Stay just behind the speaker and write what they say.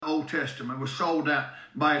Testament, was sold out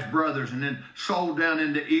by his brothers and then sold down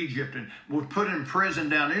into Egypt and was put in prison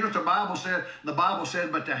down. You know what the Bible said? The Bible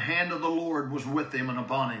said, but the hand of the Lord was with him and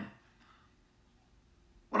upon him.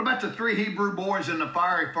 What about the 3 Hebrew boys in the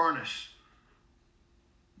fiery furnace?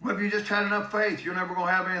 Well, if you just had enough faith, you're never going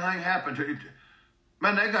to have anything happen to you.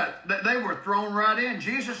 Man, they were thrown right in.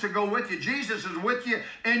 Jesus will go with you. Jesus is with you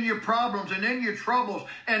in your problems and in your troubles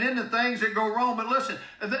and in the things that go wrong. But listen,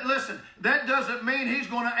 that doesn't mean he's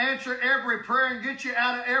going to answer every prayer and get you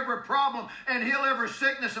out of every problem and heal every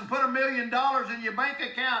sickness and put $1 million in your bank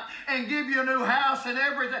account and give you a new house and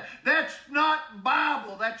everything. That's not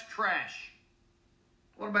Bible. That's trash.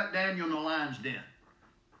 What about Daniel in the lion's den?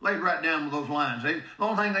 Laid right down with those lions. The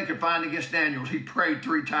only thing they could find against Daniel was he prayed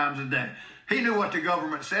 3 times a day. He knew what the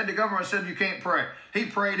government said. The government said you can't pray. He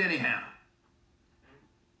prayed anyhow.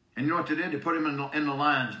 And you know what they did? They put him in the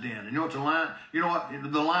lion's den. And you know what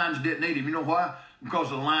the lions didn't eat him. You know why? Because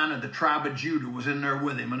the lion of the tribe of Judah was in there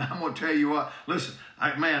with him. And I'm going to tell you what, listen,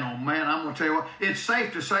 man, oh man, I'm going to tell you what, it's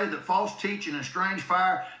safe to say that false teaching and strange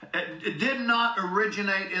fire, it did not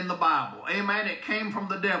originate in the Bible. Amen. It came from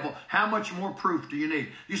the devil. How much more proof do you need?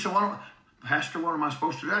 You say, Pastor, what am I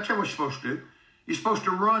supposed to do? I'll tell you what you're supposed to do. You're supposed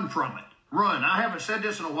to run from it. Run. I haven't said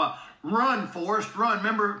this in a while. Run, Forrest, run.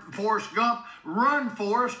 Remember Forrest Gump? Run,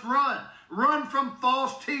 Forrest, run. Run from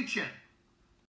false teaching.